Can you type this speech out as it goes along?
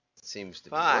seems to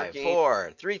be working. 5,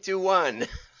 4, 3, 2, 1.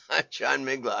 I'm John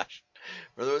Miglosh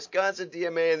for the Wisconsin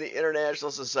DMA and the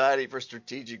International Society for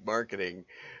Strategic Marketing.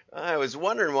 I was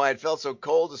wondering why it felt so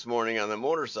cold this morning on the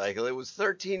motorcycle. It was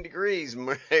 13 degrees.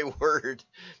 My word,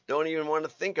 don't even want to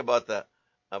think about the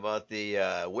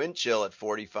wind chill at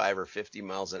 45 or 50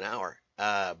 miles an hour.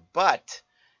 But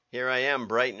here I am,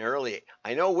 bright and early.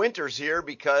 I know winter's here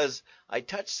because I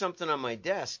touched something on my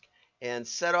desk and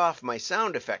set off my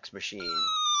sound effects machine.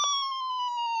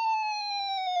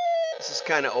 This is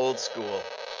kind of old school.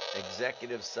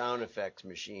 Executive sound effects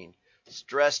machine.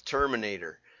 Stress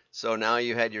terminator. So now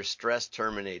you had your stress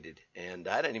terminated. And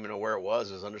I didn't even know where it was.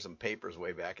 It was under some papers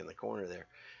way back in the corner there.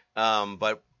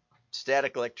 But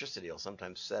static electricity will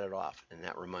sometimes set it off. And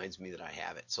that reminds me that I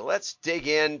have it. So let's dig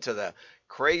into the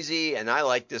crazy. And I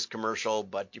like this commercial,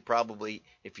 but you probably,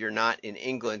 if you're not in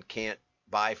England, can't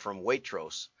buy from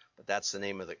Waitrose. But that's the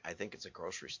name of I think it's a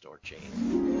grocery store chain.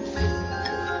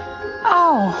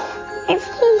 Oh, it's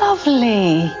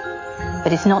lovely.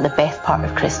 But it's not the best part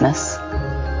of Christmas.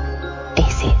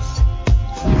 This is.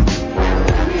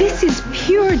 This is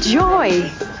pure joy.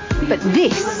 But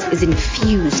this is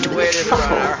infused with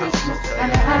truffle.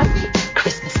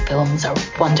 Christmas films are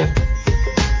wonderful.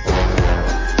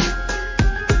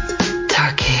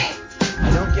 Turkey.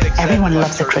 Everyone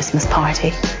loves a Christmas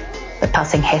party. But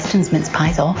passing Heston's mince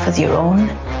pies off as your own,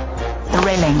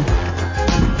 thrilling.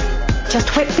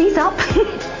 Just whip these up.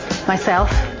 Myself.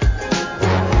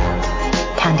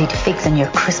 Candied figs in your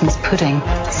Christmas pudding.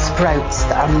 Sprouts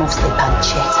that are mostly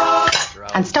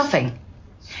pancetta. And stuffing.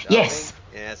 Yes,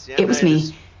 it was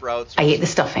me. I ate the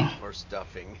stuffing. Or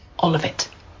stuffing. All of it.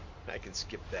 I can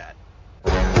skip that.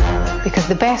 Because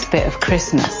the best bit of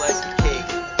Christmas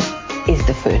is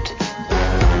the food.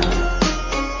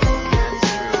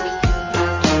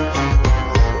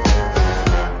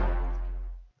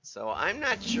 So I'm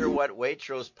not sure what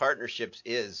Waitrose Partnerships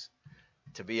is,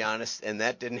 to be honest, and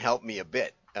that didn't help me a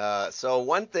bit. So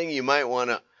one thing you might want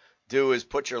to do is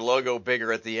put your logo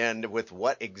bigger at the end with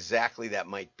what exactly that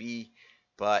might be,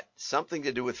 but something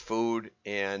to do with food,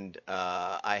 and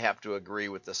I have to agree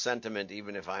with the sentiment,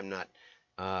 even if I'm not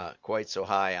quite so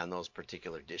high on those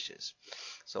particular dishes.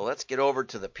 So let's get over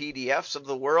to the PDFs of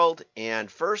the world, and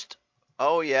first,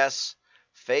 oh yes,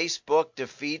 Facebook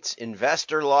defeats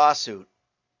investor lawsuit.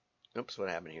 Oops, what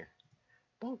happened here?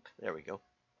 Bonk. There we go.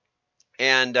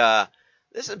 And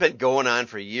this has been going on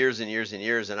for years and years and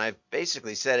years, and I've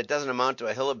basically said it doesn't amount to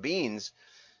a hill of beans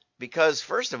because,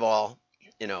 first of all,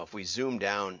 if we zoom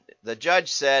down, the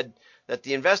judge said that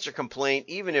the investor complaint,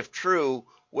 even if true,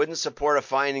 wouldn't support a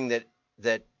finding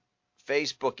that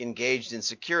Facebook engaged in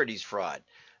securities fraud.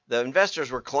 The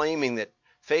investors were claiming that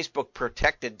Facebook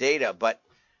protected data, but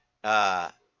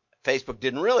Facebook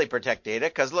didn't really protect data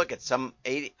because look at some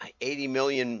 80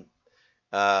 million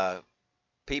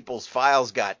people's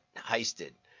files got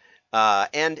heisted.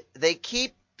 And they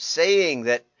keep saying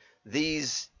that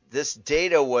this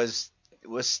data was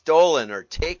stolen or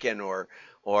taken or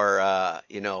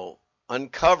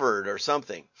uncovered or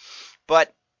something.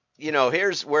 But,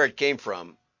 here's where it came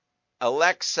from.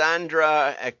 Alexander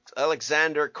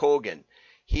Kogan,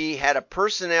 he had a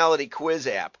personality quiz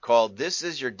app called This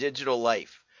Is Your Digital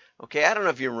Life. Okay, I don't know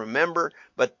if you remember,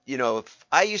 but, if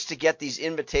I used to get these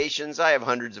invitations. I have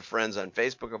hundreds of friends on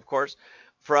Facebook, of course,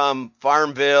 from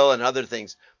Farmville and other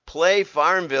things. Play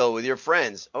Farmville with your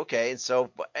friends. Okay, and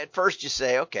so at first you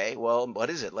say, okay, well,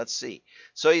 what is it? Let's see.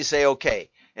 So you say,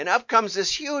 okay. And up comes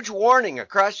this huge warning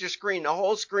across your screen. The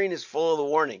whole screen is full of the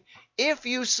warning. If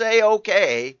you say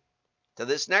okay to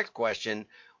this next question,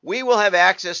 we will have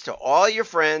access to all your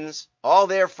friends, all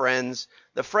their friends,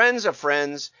 the friends of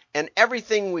friends, and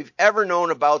everything we've ever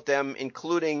known about them,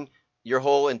 including your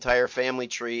whole entire family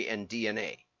tree and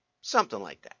DNA. Something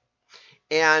like that.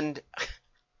 And,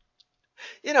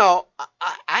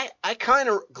 I kind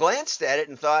of glanced at it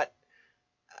and thought,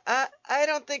 I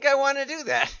don't think I want to do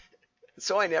that.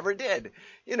 So I never did.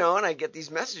 And I get these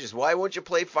messages. Why won't you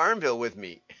play Farmville with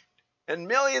me? And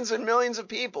millions of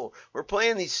people were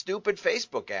playing these stupid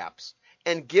Facebook apps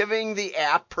and giving the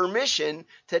app permission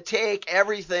to take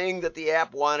everything that the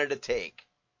app wanted to take.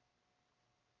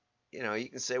 You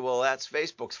can say, well, that's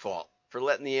Facebook's fault for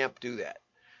letting the app do that.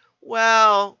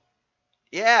 Well,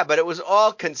 yeah, but it was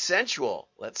all consensual,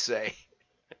 let's say.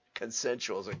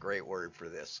 Consensual is a great word for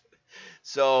this.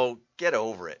 So get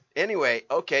over it. Anyway,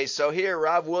 okay, so here,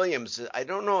 Rob Williams, I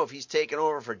don't know if he's taken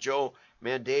over for Joe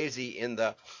Mandesi in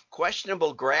the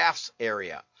questionable graphs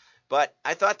area, but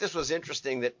I thought this was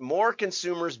interesting that more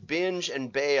consumers binge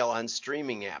and bail on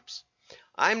streaming apps.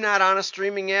 I'm not on a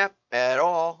streaming app at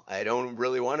all. I don't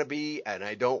really want to be, and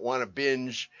I don't want to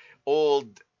binge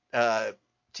old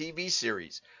TV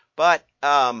series. But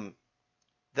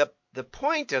the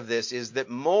point of this is that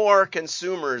more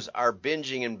consumers are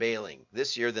binging and bailing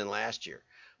this year than last year.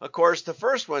 Of course, the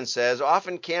first one says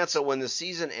often cancel when the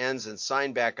season ends and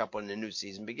sign back up when the new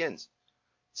season begins.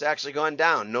 It's actually gone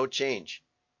down, no change.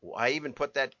 I even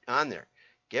put that on there.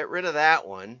 Get rid of that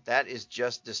one. That is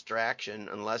just distraction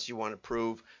unless you want to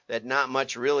prove that not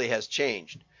much really has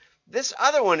changed. This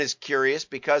other one is curious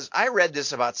because I read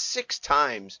this about 6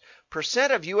 times.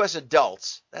 Percent of U.S.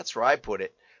 adults, that's where I put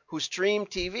it, who stream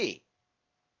TV.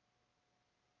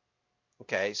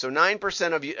 Okay, so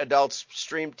 9% of adults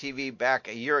streamed TV back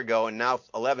a year ago and now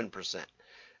 11%.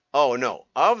 Oh, no.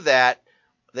 Of that,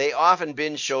 they often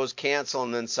binge shows, cancel,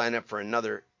 and then sign up for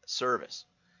another service.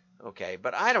 Okay,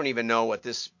 but I don't even know what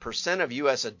this percent of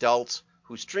U.S. adults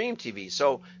who stream TV.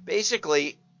 So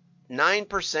basically,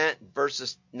 9%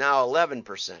 versus now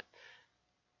 11%.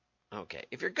 Okay,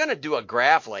 if you're going to do a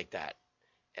graph like that,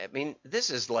 I mean,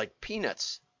 this is like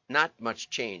peanuts, not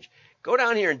much change. Go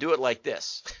down here and do it like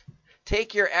this.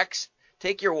 Take your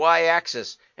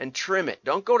y-axis and trim it.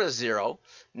 Don't go to 0.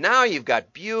 Now you've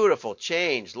got beautiful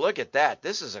change. Look at that.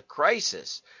 This is a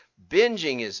crisis.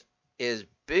 Binging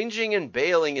and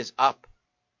bailing is up.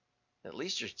 At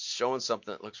least you're showing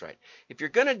something that looks right. If you're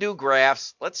going to do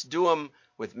graphs, let's do them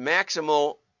with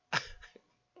maximal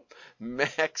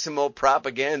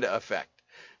propaganda effect.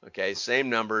 Okay, same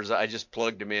numbers. I just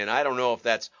plugged them in. I don't know if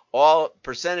that's all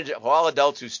percentage of all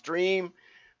adults who stream,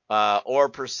 or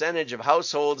percentage of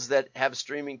households that have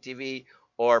streaming TV,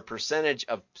 or percentage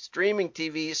of streaming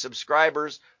TV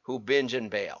subscribers who binge and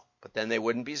bail. But then they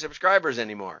wouldn't be subscribers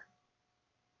anymore.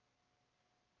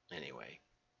 Anyway,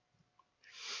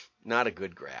 not a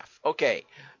good graph. Okay,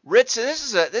 Ritson,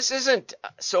 this isn't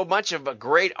so much of a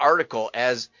great article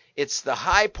as it's the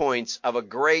high points of a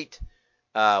great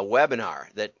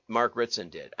webinar that Mark Ritson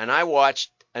did, and I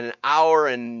watched an hour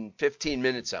and 15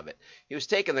 minutes of it. He was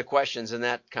taking the questions, and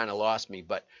that kind of lost me.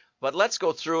 But let's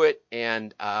go through it,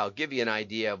 and I'll give you an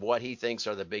idea of what he thinks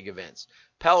are the big events.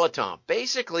 Peloton.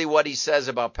 Basically, what he says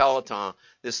about Peloton,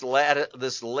 this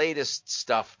latest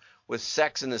stuff with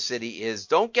Sex in the City, is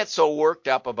don't get so worked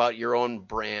up about your own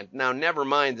brand. Now, never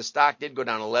mind, the stock did go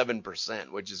down 11%,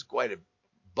 which is quite a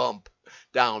bump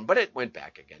down, but it went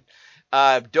back again.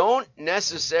 Don't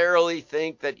necessarily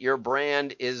think that your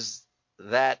brand is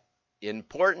that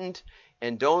important,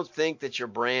 and don't think that your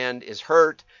brand is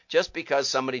hurt just because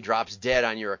somebody drops dead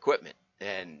on your equipment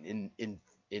and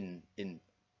in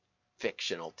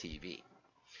fictional TV.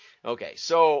 Okay,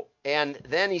 so, and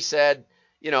then he said,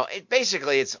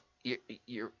 it's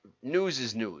your news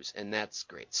is news, and that's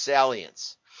great.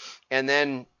 Salience. And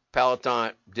then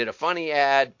Peloton did a funny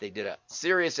ad. They did a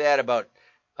serious ad about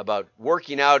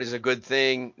working out is a good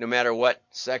thing no matter what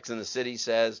Sex in the City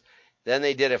says. Then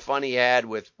they did a funny ad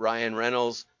with Ryan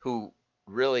Reynolds, who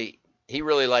Mark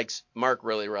really likes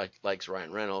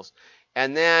Ryan Reynolds.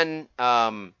 And then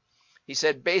he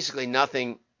said basically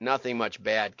nothing much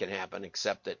bad can happen,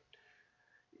 except that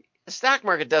the stock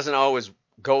market doesn't always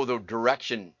go the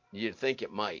direction you'd think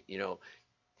it might.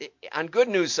 On good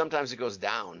news, sometimes it goes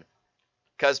down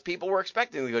because people were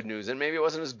expecting the good news, and maybe it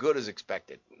wasn't as good as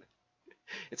expected.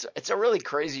 It's a really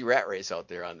crazy rat race out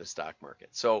there on the stock market.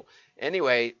 So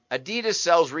anyway, Adidas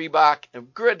sells Reebok.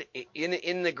 Good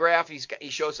in the graph, he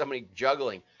shows somebody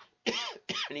juggling,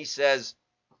 and he says,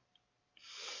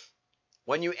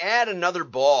 when you add another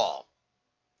ball,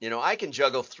 I can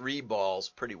juggle 3 balls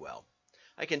pretty well.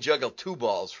 I can juggle 2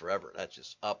 balls forever. That's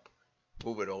just up,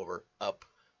 move it over, up,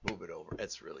 move it over.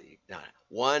 That's really not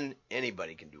one.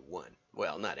 Anybody can do 1.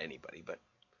 Well, not anybody, but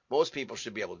most people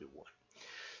should be able to do 1.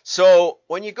 So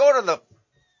when you go to the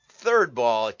 3rd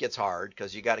ball, it gets hard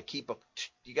because you got to keep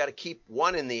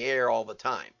 1 in the air all the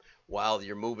time while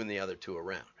you're moving the other 2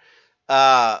 around.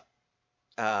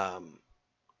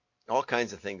 All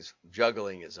kinds of things.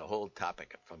 Juggling is a whole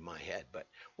topic from my head. But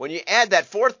when you add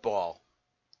that 4th ball,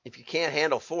 if you can't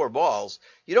handle 4 balls,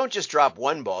 you don't just drop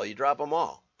 1 ball, you drop them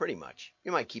all, pretty much.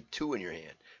 You might keep 2 in your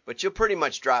hand, but you'll pretty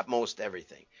much drop most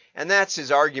everything. And that's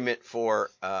his argument for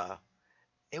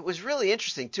it was really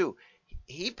interesting, too.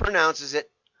 He pronounces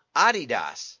it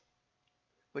Adidas,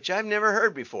 which I've never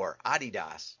heard before,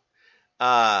 Adidas.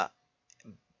 But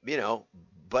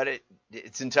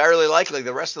it's entirely likely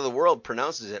the rest of the world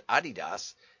pronounces it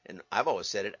Adidas, and I've always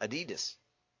said it Adidas.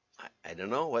 I don't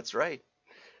know what's right,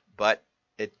 but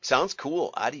it sounds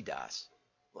cool, Adidas,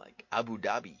 like Abu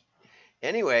Dhabi.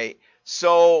 Anyway,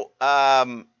 so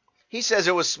he says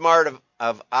it was smart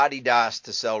of Adidas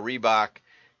to sell Reebok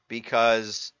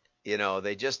because,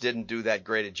 they just didn't do that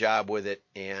great a job with it,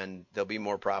 and they'll be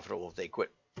more profitable if they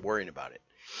quit worrying about it.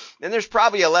 And there's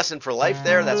probably a lesson for life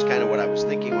there. That's kind of what I was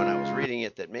thinking when I was reading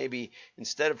it, that maybe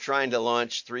instead of trying to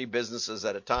launch 3 businesses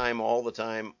at a time,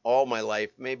 all my life,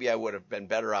 maybe I would have been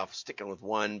better off sticking with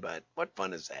one, but what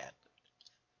fun is that?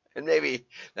 And maybe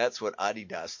that's what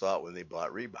Adidas thought when they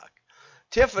bought Reebok.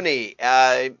 Tiffany,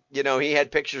 he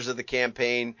had pictures of the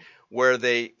campaign where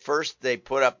they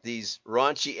put up these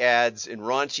raunchy ads in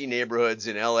raunchy neighborhoods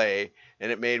in LA,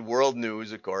 and it made world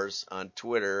news, of course, on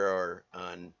Twitter or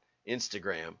on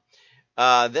Instagram.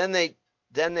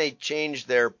 Then they changed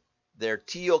their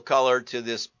teal color to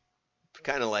this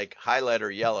kind of like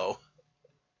highlighter yellow.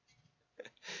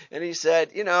 And he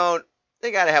said,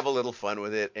 they got to have a little fun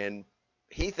with it, and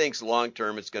he thinks long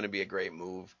term it's going to be a great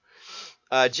move.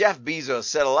 Jeff Bezos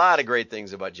said a lot of great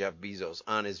things about Jeff Bezos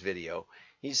on his video.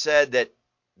 He said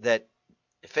that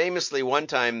famously one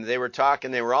time they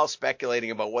were all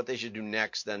speculating about what they should do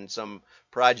next on some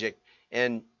project,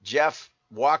 and Jeff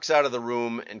walks out of the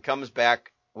room and comes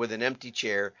back with an empty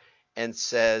chair and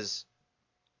says,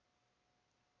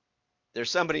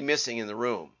 "There's somebody missing in the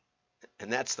room,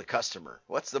 and that's the customer.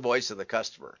 What's the voice of the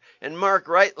customer?" And Mark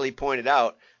rightly pointed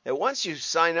out that once you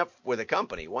sign up with a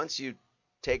company, once you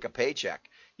take a paycheck,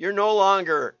 you're no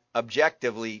longer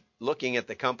objectively looking at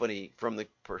the company from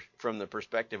the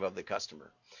perspective of the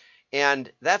customer.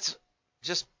 And that's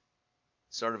just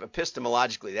sort of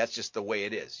epistemologically, that's just the way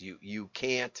it is. You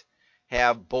can't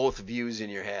have both views in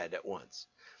your head at once.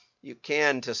 You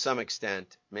can, to some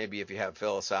extent, maybe if you have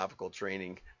philosophical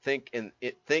training, think in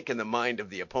the mind of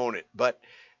the opponent. But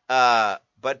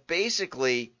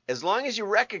basically, as long as you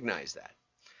recognize that,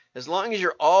 as long as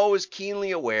you're always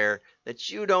keenly aware that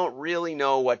you don't really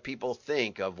know what people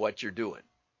think of what you're doing,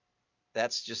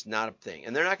 that's just not a thing.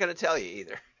 And they're not going to tell you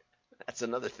either. That's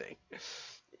another thing.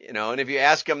 And if you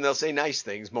ask them, they'll say nice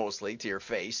things mostly to your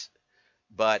face.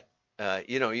 But,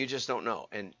 you just don't know.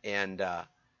 And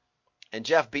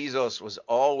Jeff Bezos was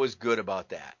always good about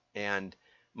that. And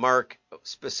Mark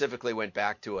specifically went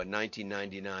back to a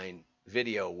 1999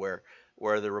 video where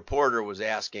the reporter was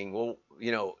asking, well,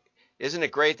 isn't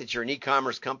it great that you're an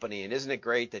e-commerce company, and isn't it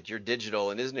great that you're digital,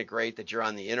 and isn't it great that you're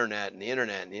on the internet and the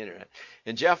internet and the internet?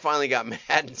 And Jeff finally got mad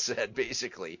and said,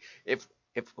 basically, if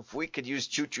we could use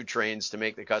choo-choo trains to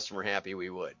make the customer happy,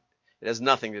 we would. It has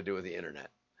nothing to do with the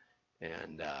internet.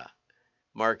 And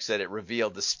Mark said it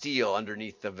revealed the steel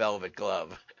underneath the velvet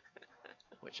glove,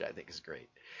 which I think is great.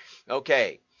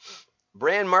 Okay.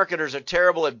 Brand marketers are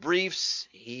terrible at briefs.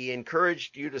 He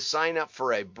encouraged you to sign up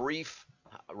for a brief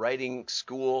writing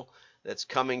school that's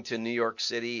coming to New York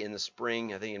City in the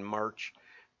spring, I think in March.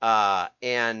 I've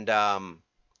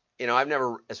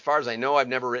never, as far as I know, I've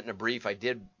never written a brief. I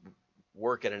did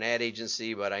work at an ad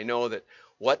agency, but I know that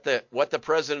what the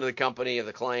president of the company, of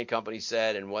the client company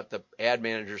said, and what the ad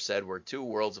manager said were two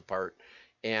worlds apart.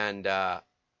 And, I'm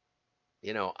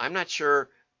not sure,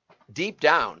 deep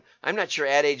down, I'm not sure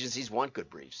ad agencies want good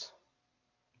briefs.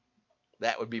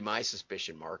 That would be my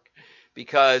suspicion, Mark,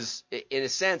 because in a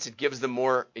sense, it gives them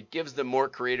more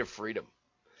creative freedom.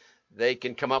 They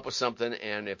can come up with something,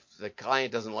 and if the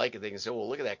client doesn't like it, they can say, well,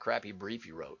 look at that crappy brief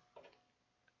you wrote.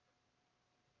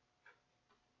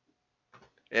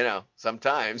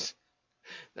 Sometimes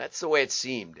that's the way it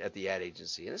seemed at the ad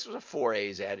agency. And this was a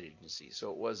 4A's ad agency.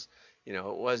 So it was, it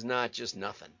was not just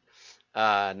nothing.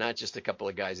 Not just a couple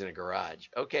of guys in a garage.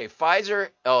 Okay, Pfizer.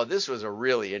 Oh, this was a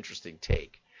really interesting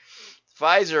take.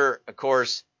 Pfizer, of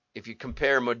course, if you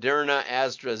compare Moderna,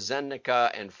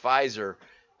 AstraZeneca, and Pfizer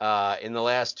in the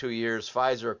last 2 years,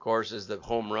 Pfizer, of course, is the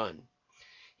home run.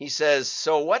 He says,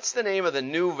 so what's the name of the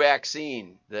new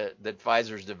vaccine that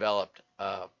Pfizer's developed,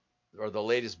 or the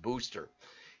latest booster?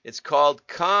 It's called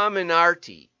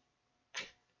Comirnaty.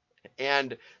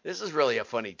 And this is really a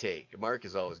funny take. Mark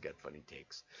has always got funny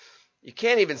takes. You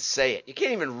can't even say it. You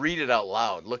can't even read it out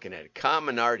loud looking at it.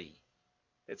 Comirnaty.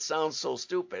 It sounds so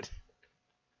stupid.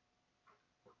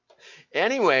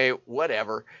 Anyway,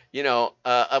 whatever.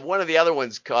 One of the other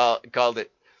ones called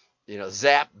it,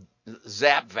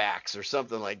 Zapvax or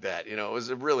something like that. It was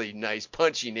a really nice,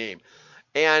 punchy name.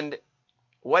 And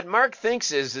what Mark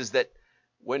thinks is that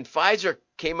when Pfizer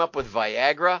came up with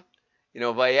Viagra,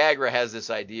 Viagra has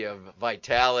this idea of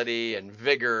vitality and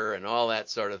vigor and all that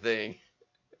sort of thing.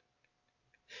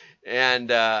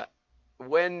 And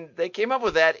when they came up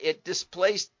with that, it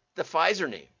displaced the Pfizer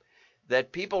name.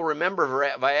 That people remember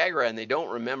Viagra and they don't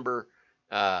remember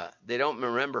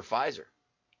Pfizer,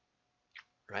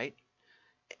 right?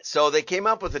 So they came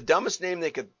up with the dumbest name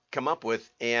they could come up with,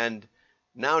 and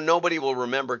now nobody will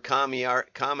remember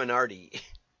Comirnaty,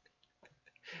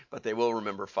 but they will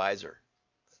remember Pfizer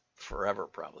forever,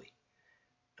 probably.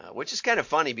 which is kind of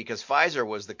funny because Pfizer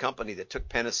was the company that took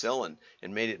penicillin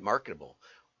and made it marketable.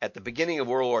 At the beginning of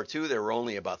World War II, there were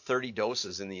only about 30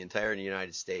 doses in the entire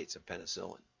United States of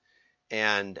penicillin.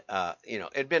 And,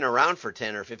 it'd been around for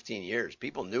 10 or 15 years.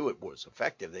 People knew it was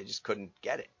effective. They just couldn't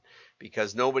get it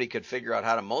because nobody could figure out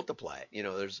how to multiply it.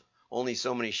 There's only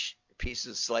so many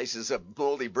slices of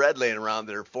moldy bread laying around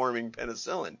that are forming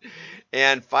penicillin.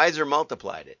 And Pfizer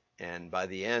multiplied it. And by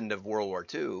the end of World War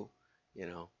II,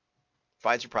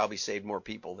 Pfizer probably saved more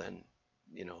people than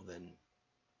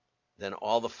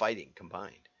all the fighting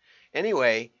combined.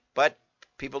 Anyway, but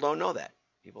people don't know that.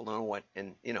 People don't know what,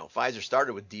 and Pfizer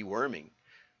started with deworming,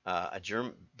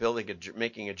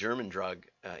 making a German drug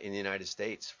in the United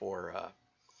States for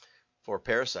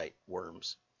parasite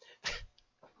worms.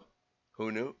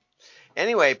 Who knew?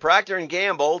 Anyway, Procter and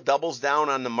Gamble doubles down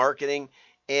on the marketing,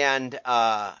 and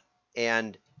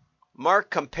Mark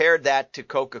compared that to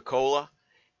Coca-Cola,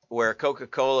 where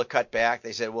Coca-Cola cut back.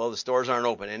 They said, well, the stores aren't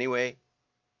open anyway.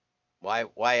 Why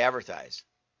advertise?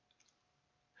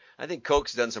 I think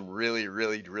Coke's done some really,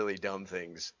 really, really dumb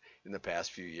things in the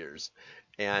past few years.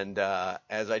 And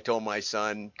as I told my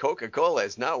son, Coca-Cola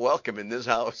is not welcome in this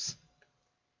house.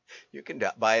 You can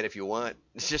buy it if you want.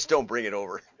 Just don't bring it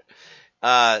over.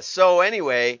 So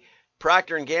anyway,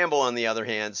 Procter & Gamble, on the other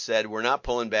hand, said we're not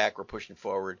pulling back, we're pushing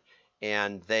forward.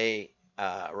 And they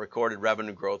recorded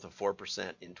revenue growth of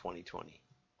 4% in 2020.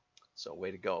 So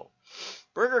way to go.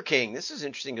 Burger King, this is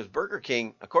interesting because Burger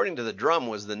King, according to the Drum,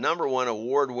 was the #1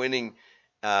 award-winning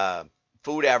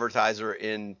food advertiser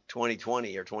in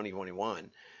 2020 or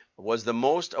 2021, was the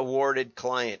most awarded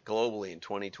client globally in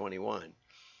 2021.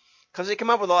 Because they come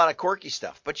up with a lot of quirky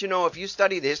stuff. But if you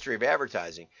study the history of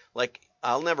advertising, like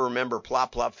I'll never remember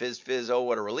Plop Plop Fizz Fizz, oh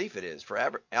what a relief it is for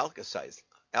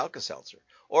Alka-Seltzer.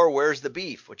 Or Where's the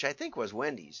Beef, which I think was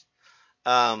Wendy's.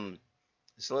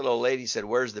 This little old lady said,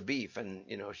 where's the beef? And,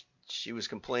 she was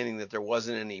complaining that there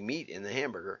wasn't any meat in the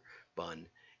hamburger bun.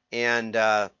 And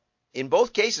in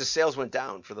both cases, sales went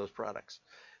down for those products.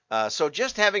 So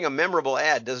just having a memorable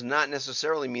ad does not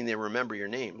necessarily mean they remember your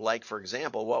name. Like, for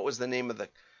example, what was the name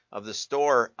of the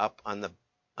store up on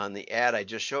the ad I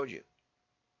just showed you?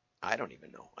 I don't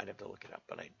even know. I'd have to look it up,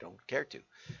 but I don't care to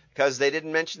because they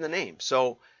didn't mention the name.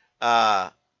 So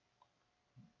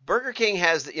Burger King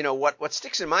has, what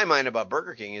sticks in my mind about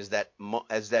Burger King is that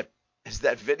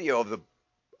video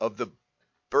of the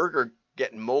burger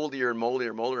getting moldier and moldier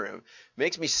and moldier. It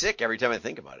makes me sick every time I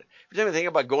think about it. Every time I think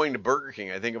about going to Burger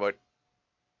King, I think about,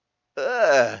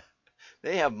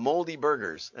 they have moldy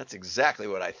burgers. That's exactly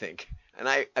what I think. And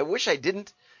I wish I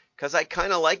didn't, because I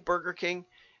kind of like Burger King.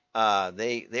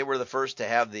 They were the first to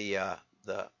have the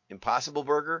Impossible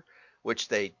Burger, which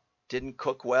they didn't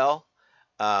cook well.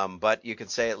 But you could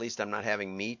say at least I'm not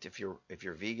having meat. If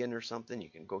you're vegan or something, you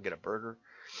can go get a burger.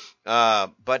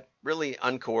 But really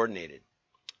uncoordinated.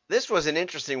 This was an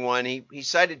interesting one. He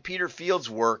cited Peter Field's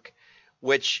work,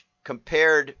 which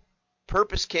compared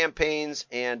purpose campaigns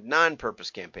and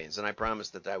non-purpose campaigns. And I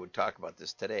promised that I would talk about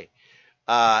this today.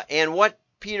 And what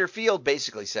Peter Field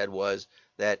basically said was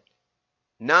that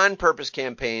non-purpose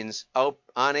campaigns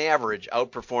on average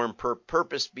outperform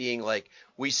purpose, being like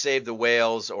we save the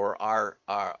whales or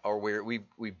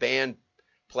we ban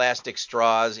plastic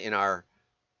straws in our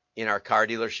car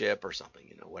dealership or something,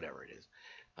 whatever it is.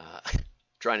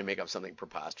 Trying to make up something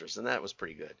preposterous, and that was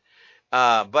pretty good.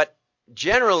 But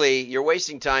generally, you're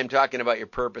wasting time talking about your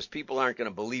purpose. People aren't going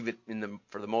to believe it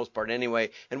for the most part anyway.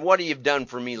 And what have you done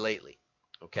for me lately?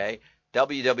 Okay,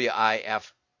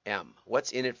 WWIFM.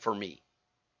 What's in it for me?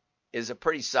 Is a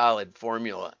pretty solid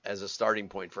formula as a starting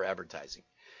point for advertising,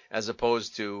 as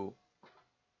opposed to,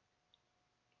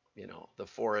 the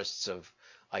forests of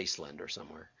Iceland or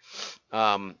somewhere.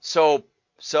 So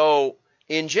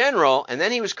in general, and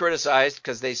then he was criticized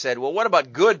because they said, well, what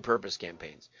about good purpose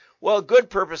campaigns? Well, good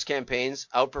purpose campaigns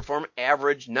outperform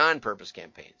average non-purpose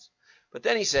campaigns. But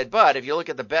then he said, but if you look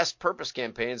at the best purpose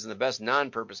campaigns and the best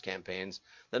non-purpose campaigns,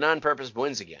 the non-purpose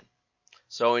wins again.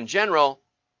 So in general,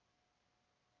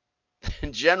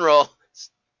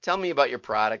 tell me about your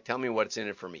product. Tell me what's in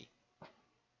it for me.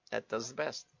 That does the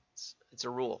best. It's a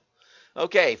rule.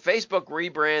 Okay, Facebook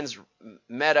rebrands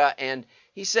Meta, and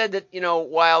he said that,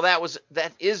 while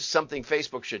that is something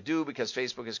Facebook should do because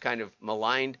Facebook is kind of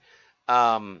maligned,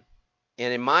 and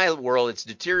in my world, it's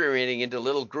deteriorating into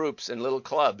little groups and little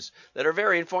clubs that are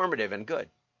very informative and good.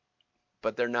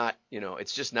 But they're not,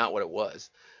 it's just not what it was,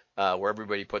 where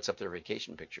everybody puts up their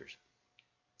vacation pictures.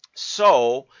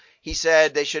 So he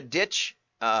said they should ditch.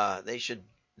 They should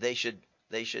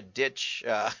ditch.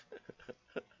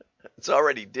 It's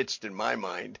already ditched in my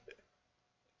mind.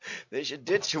 They should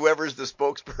ditch whoever's the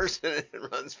spokesperson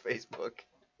and runs Facebook.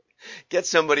 Get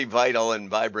somebody vital and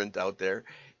vibrant out there.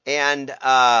 And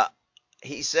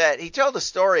he told a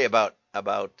story about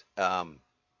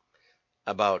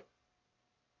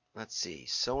let's see,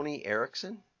 Sony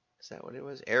Ericsson. Is that what it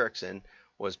was? Ericsson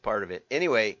was part of it.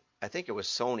 Anyway, I think it was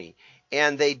Sony,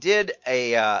 and they did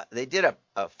a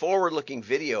forward-looking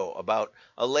video about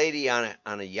a lady on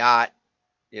a yacht,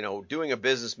 doing a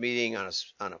business meeting on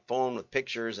a phone with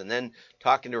pictures, and then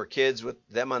talking to her kids with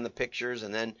them on the pictures,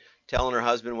 and then telling her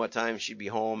husband what time she'd be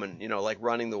home, and like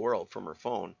running the world from her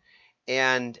phone.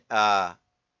 And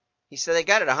he said they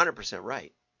got it 100%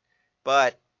 right,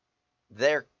 but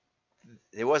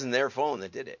it wasn't their phone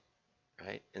that did it,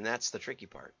 right? And that's the tricky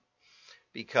part,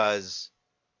 because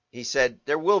he said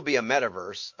there will be a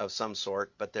metaverse of some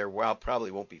sort, but there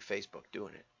probably won't be Facebook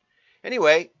doing it.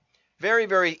 Anyway, very,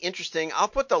 very interesting. I'll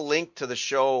put the link to the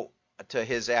show, to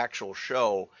his actual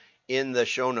show, in the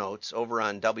show notes over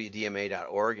on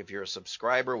WDMA.org. If you're a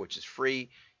subscriber, which is free,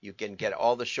 you can get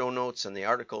all the show notes and the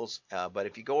articles. But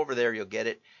if you go over there, you'll get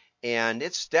it. And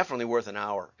it's definitely worth an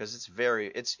hour, because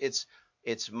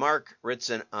it's Mark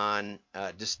Ritson on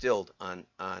distilled on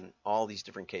all these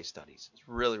different case studies. It's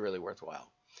really, really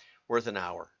worthwhile. Worth an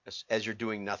hour as you're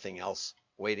doing nothing else,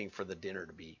 waiting for the dinner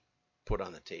to be put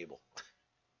on the table.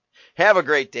 Have a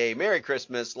great day. Merry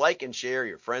Christmas. Like and share.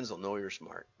 Your friends will know you're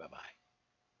smart. Bye-bye.